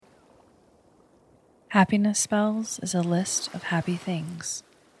Happiness Spells is a list of happy things.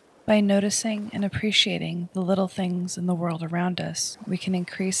 By noticing and appreciating the little things in the world around us, we can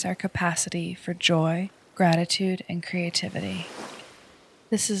increase our capacity for joy, gratitude, and creativity.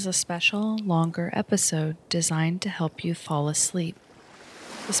 This is a special, longer episode designed to help you fall asleep.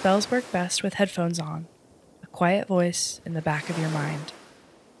 The spells work best with headphones on, a quiet voice in the back of your mind.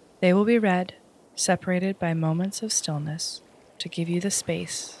 They will be read, separated by moments of stillness, to give you the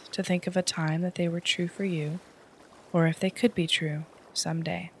space to think of a time that they were true for you, or if they could be true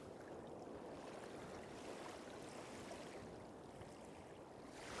someday.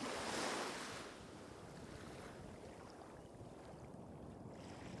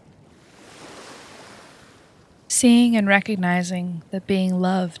 Seeing and recognizing that being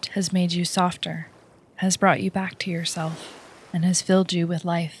loved has made you softer, has brought you back to yourself, and has filled you with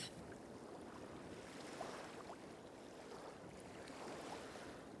life.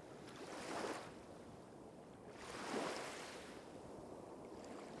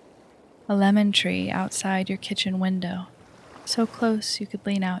 A lemon tree outside your kitchen window, so close you could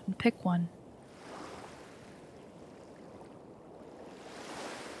lean out and pick one.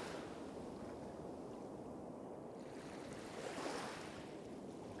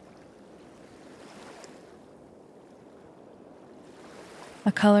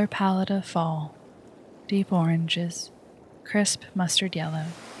 A color palette of fall, deep oranges, crisp mustard yellow,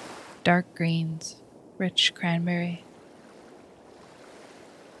 dark greens, rich cranberry.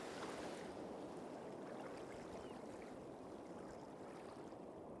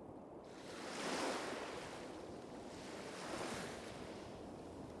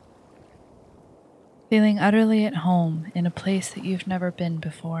 Feeling utterly at home in a place that you've never been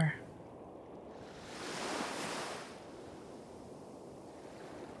before.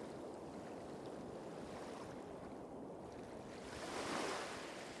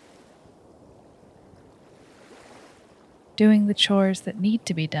 Doing the chores that need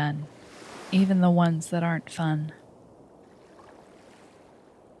to be done, even the ones that aren't fun.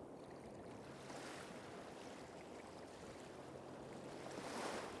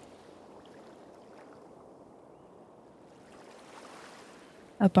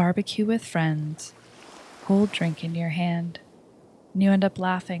 A barbecue with friends, cold drink in your hand, and you end up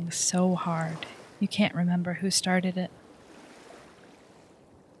laughing so hard you can't remember who started it.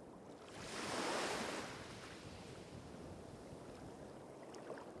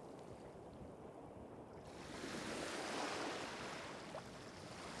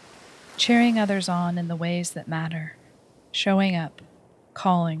 Cheering others on in the ways that matter, showing up,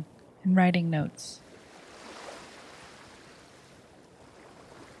 calling, and writing notes.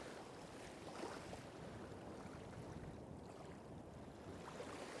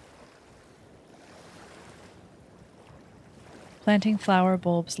 Planting flower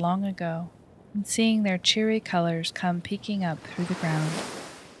bulbs long ago and seeing their cheery colors come peeking up through the ground.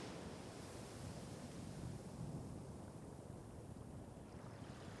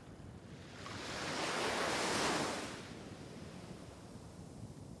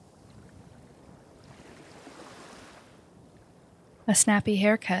 A snappy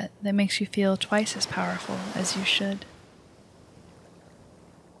haircut that makes you feel twice as powerful as you should.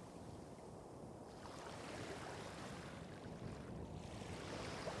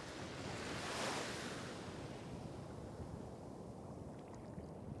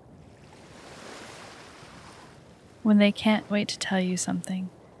 When they can't wait to tell you something,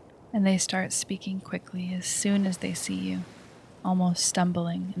 and they start speaking quickly as soon as they see you, almost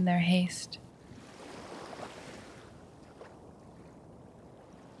stumbling in their haste.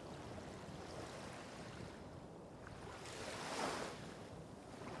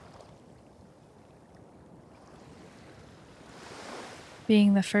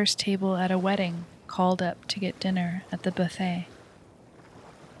 Being the first table at a wedding called up to get dinner at the buffet.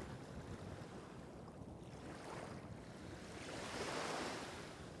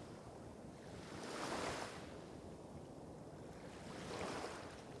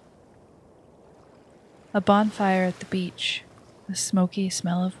 A bonfire at the beach, the smoky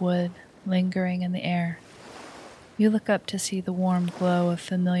smell of wood lingering in the air. You look up to see the warm glow of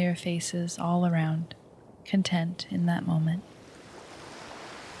familiar faces all around, content in that moment.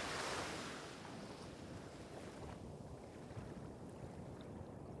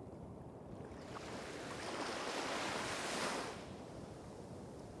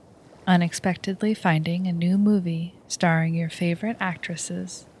 Unexpectedly finding a new movie starring your favorite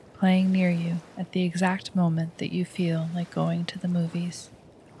actresses playing near you at the exact moment that you feel like going to the movies.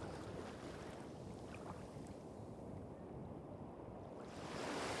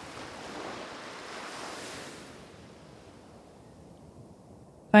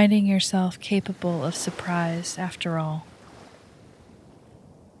 finding yourself capable of surprise after all.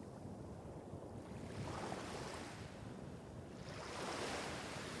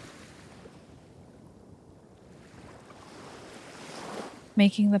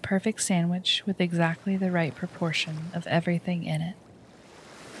 Making the perfect sandwich with exactly the right proportion of everything in it.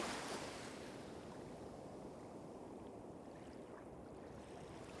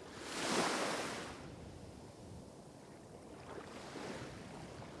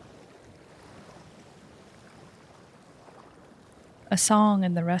 A song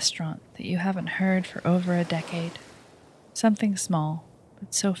in the restaurant that you haven't heard for over a decade. Something small,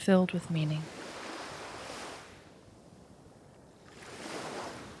 but so filled with meaning.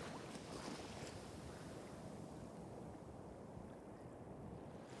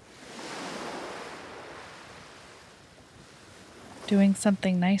 Doing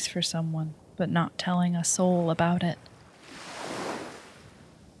something nice for someone, but not telling a soul about it.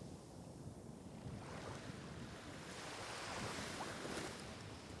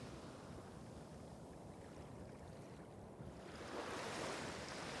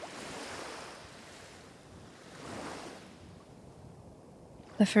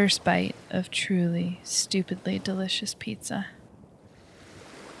 The first bite of truly, stupidly delicious pizza.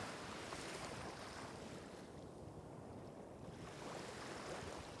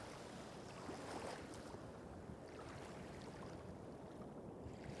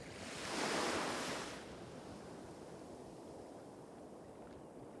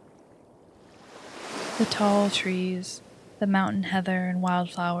 The tall trees, the mountain heather and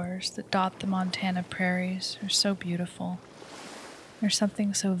wildflowers that dot the Montana prairies are so beautiful. There's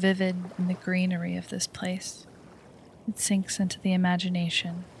something so vivid in the greenery of this place. It sinks into the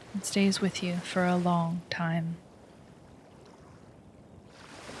imagination and stays with you for a long time.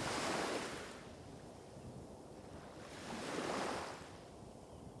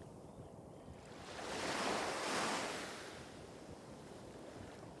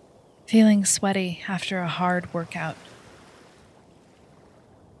 Feeling sweaty after a hard workout.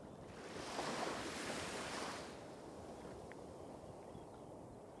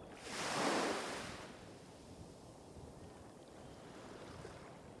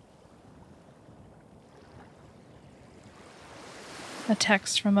 A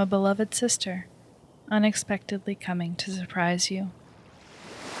text from a beloved sister, unexpectedly coming to surprise you.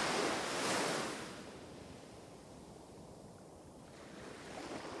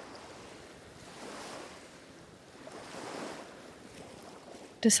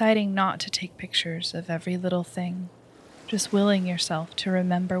 Deciding not to take pictures of every little thing, just willing yourself to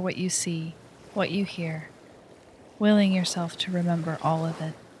remember what you see, what you hear, willing yourself to remember all of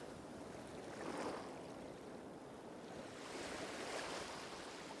it.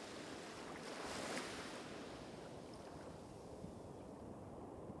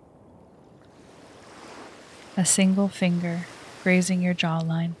 A single finger grazing your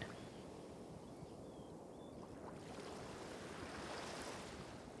jawline.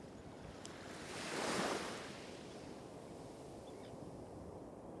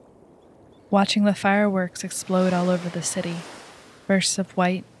 Watching the fireworks explode all over the city, bursts of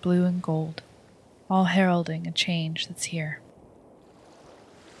white, blue, and gold, all heralding a change that's here.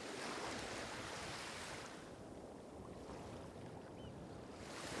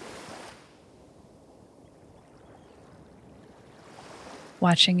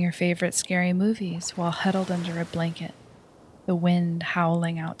 Watching your favorite scary movies while huddled under a blanket, the wind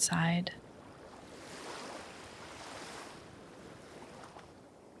howling outside.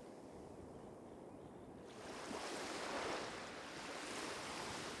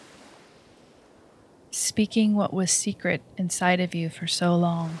 Speaking what was secret inside of you for so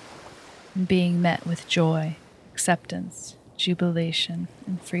long, and being met with joy, acceptance, jubilation,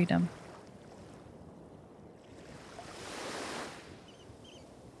 and freedom.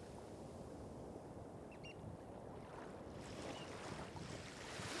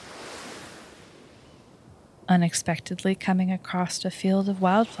 Unexpectedly coming across a field of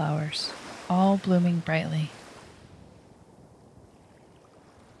wildflowers, all blooming brightly.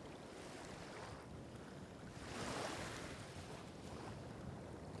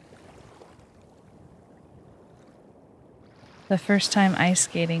 The first time ice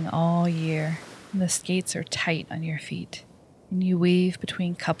skating all year, and the skates are tight on your feet, and you weave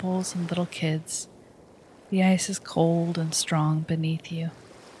between couples and little kids. The ice is cold and strong beneath you.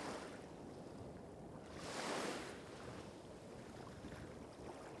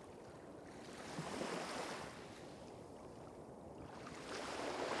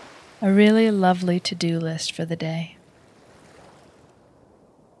 A really lovely to-do list for the day.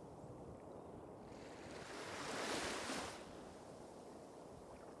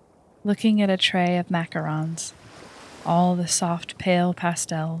 looking at a tray of macarons, all the soft pale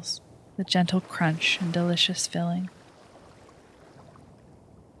pastels, the gentle crunch and delicious filling.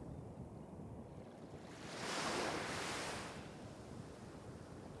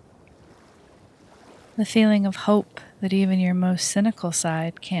 The feeling of hope that even your most cynical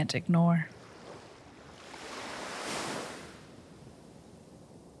side can't ignore.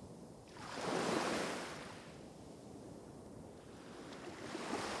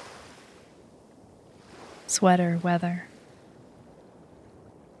 Sweater weather.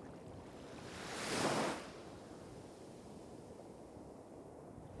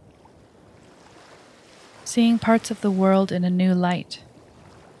 Seeing parts of the world in a new light,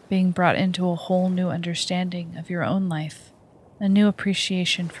 being brought into a whole new understanding of your own life, a new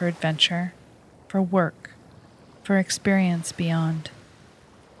appreciation for adventure, for work, for experience beyond.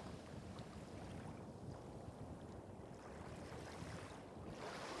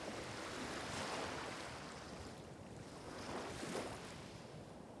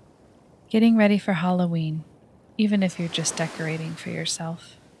 Getting ready for Halloween, even if you're just decorating for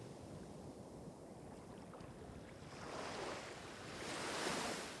yourself.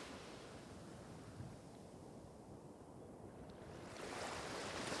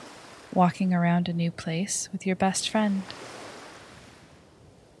 Walking around a new place with your best friend.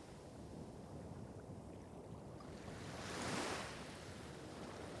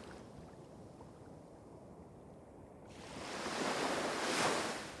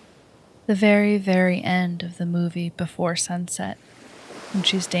 The very, very end of the movie Before Sunset, when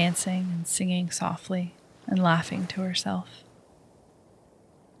she's dancing and singing softly and laughing to herself.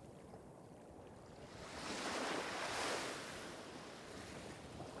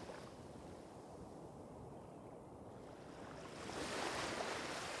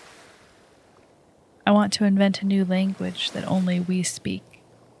 I want to invent a new language that only we speak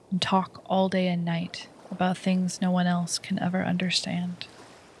and talk all day and night about things no one else can ever understand.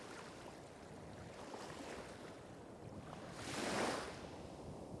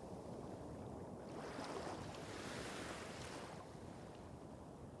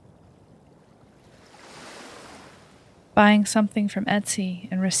 Buying something from Etsy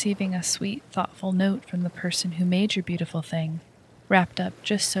and receiving a sweet, thoughtful note from the person who made your beautiful thing, wrapped up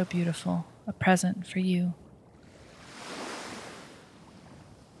just so beautiful, a present for you.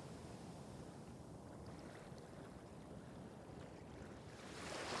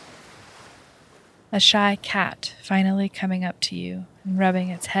 A shy cat finally coming up to you and rubbing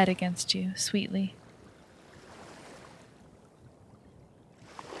its head against you sweetly.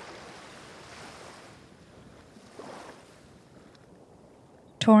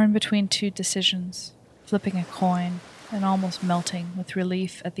 Torn between two decisions, flipping a coin and almost melting with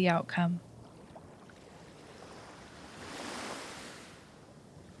relief at the outcome.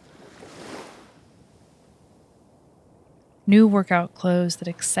 New workout clothes that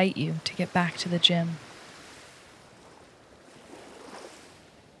excite you to get back to the gym.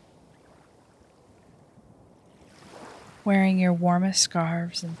 Wearing your warmest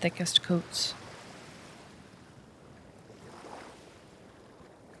scarves and thickest coats.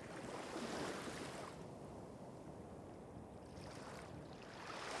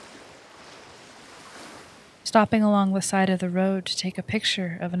 Stopping along the side of the road to take a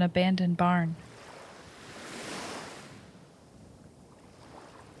picture of an abandoned barn.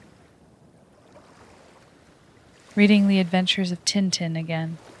 Reading The Adventures of Tintin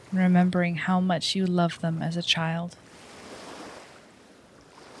again and remembering how much you loved them as a child.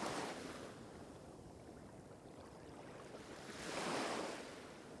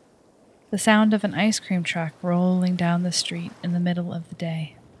 The sound of an ice cream truck rolling down the street in the middle of the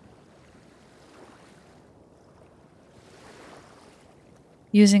day.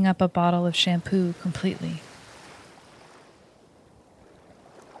 Using up a bottle of shampoo completely.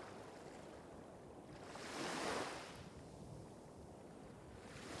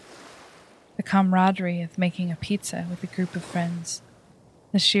 The camaraderie of making a pizza with a group of friends.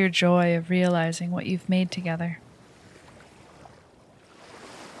 The sheer joy of realizing what you've made together.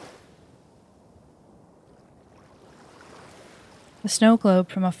 The snow globe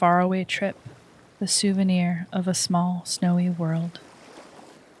from a faraway trip, the souvenir of a small, snowy world.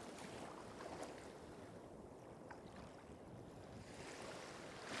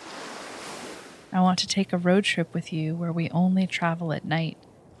 I want to take a road trip with you where we only travel at night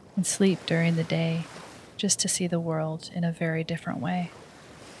and sleep during the day, just to see the world in a very different way.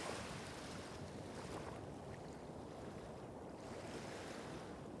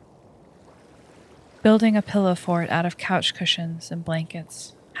 Building a pillow fort out of couch cushions and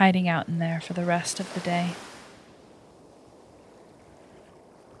blankets, hiding out in there for the rest of the day.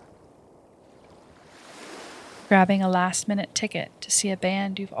 grabbing a last-minute ticket to see a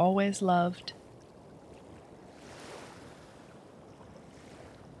band you've always loved,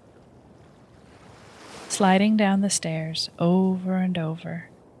 sliding down the stairs over and over,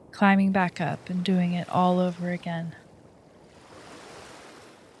 climbing back up and doing it all over again.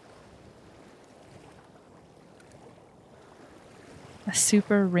 A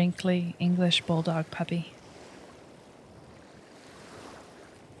super wrinkly English bulldog puppy.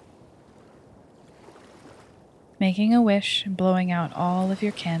 Making a wish and blowing out all of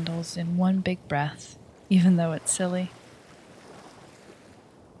your candles in one big breath, even though it's silly.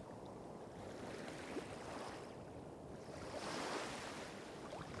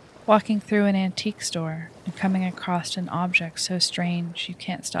 Walking through an antique store and coming across an object so strange you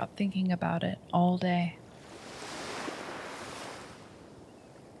can't stop thinking about it all day.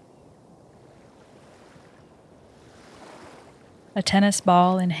 A tennis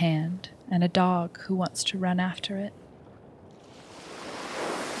ball in hand and a dog who wants to run after it.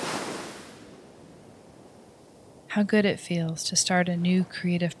 How good it feels to start a new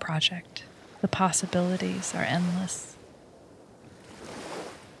creative project. The possibilities are endless.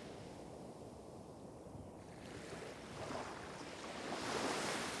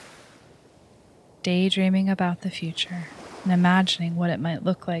 Daydreaming about the future and imagining what it might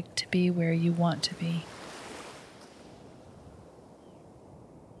look like to be where you want to be.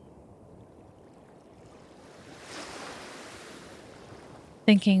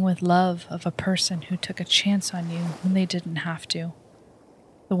 Thinking with love of a person who took a chance on you when they didn't have to.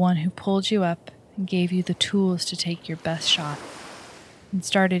 The one who pulled you up and gave you the tools to take your best shot and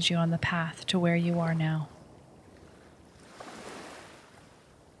started you on the path to where you are now.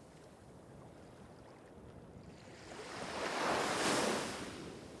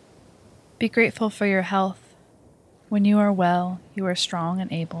 Be grateful for your health. When you are well, you are strong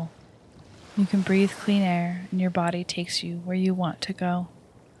and able. You can breathe clean air and your body takes you where you want to go.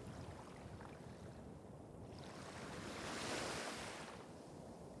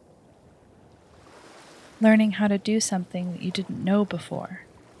 Learning how to do something that you didn't know before,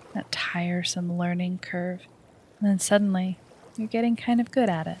 that tiresome learning curve, and then suddenly you're getting kind of good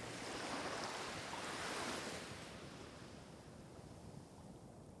at it.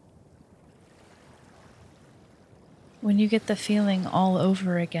 When you get the feeling all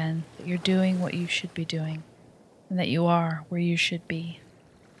over again that you're doing what you should be doing and that you are where you should be.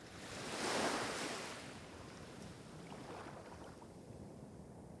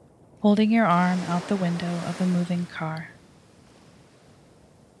 Holding your arm out the window of a moving car.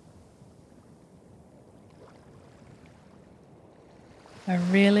 A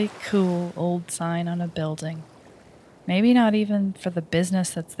really cool old sign on a building. Maybe not even for the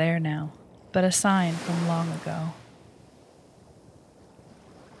business that's there now, but a sign from long ago.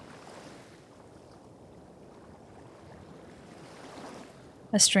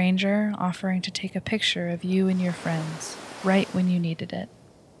 A stranger offering to take a picture of you and your friends right when you needed it.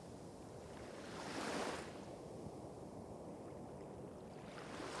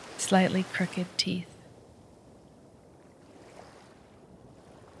 Slightly crooked teeth.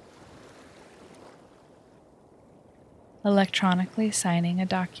 Electronically signing a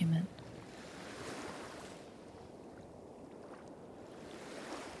document.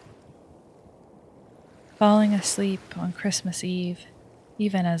 Falling asleep on Christmas Eve,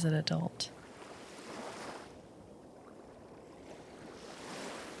 even as an adult.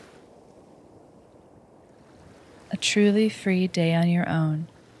 A truly free day on your own.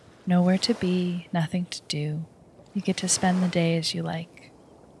 Nowhere to be, nothing to do. You get to spend the day as you like.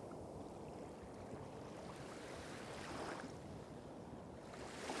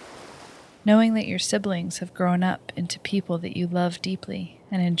 Knowing that your siblings have grown up into people that you love deeply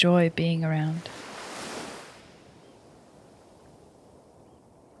and enjoy being around.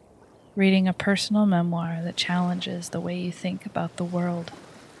 Reading a personal memoir that challenges the way you think about the world.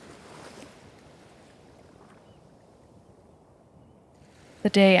 The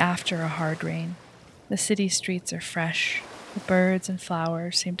day after a hard rain, the city streets are fresh. The birds and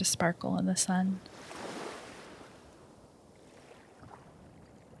flowers seem to sparkle in the sun.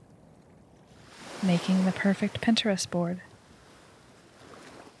 Making the perfect Pinterest board.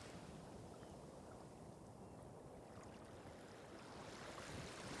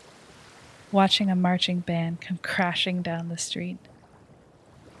 Watching a marching band come crashing down the street.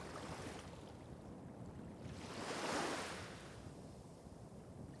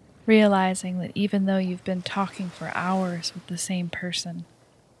 Realizing that even though you've been talking for hours with the same person,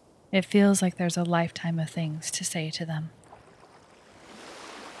 it feels like there's a lifetime of things to say to them.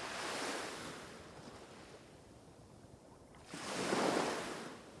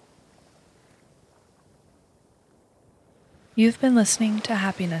 You've been listening to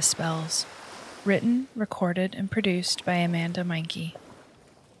Happiness Spells, written, recorded, and produced by Amanda Meinke.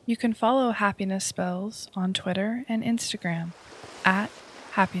 You can follow Happiness Spells on Twitter and Instagram at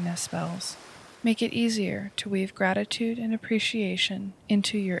Happiness Spells. Make it easier to weave gratitude and appreciation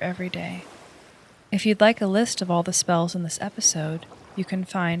into your everyday. If you'd like a list of all the spells in this episode, you can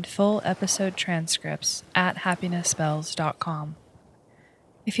find full episode transcripts at happinessspells.com.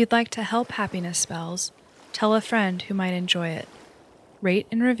 If you'd like to help Happiness Spells, tell a friend who might enjoy it. Rate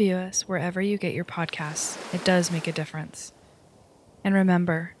and review us wherever you get your podcasts. It does make a difference. And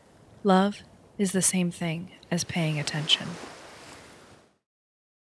remember, love is the same thing as paying attention.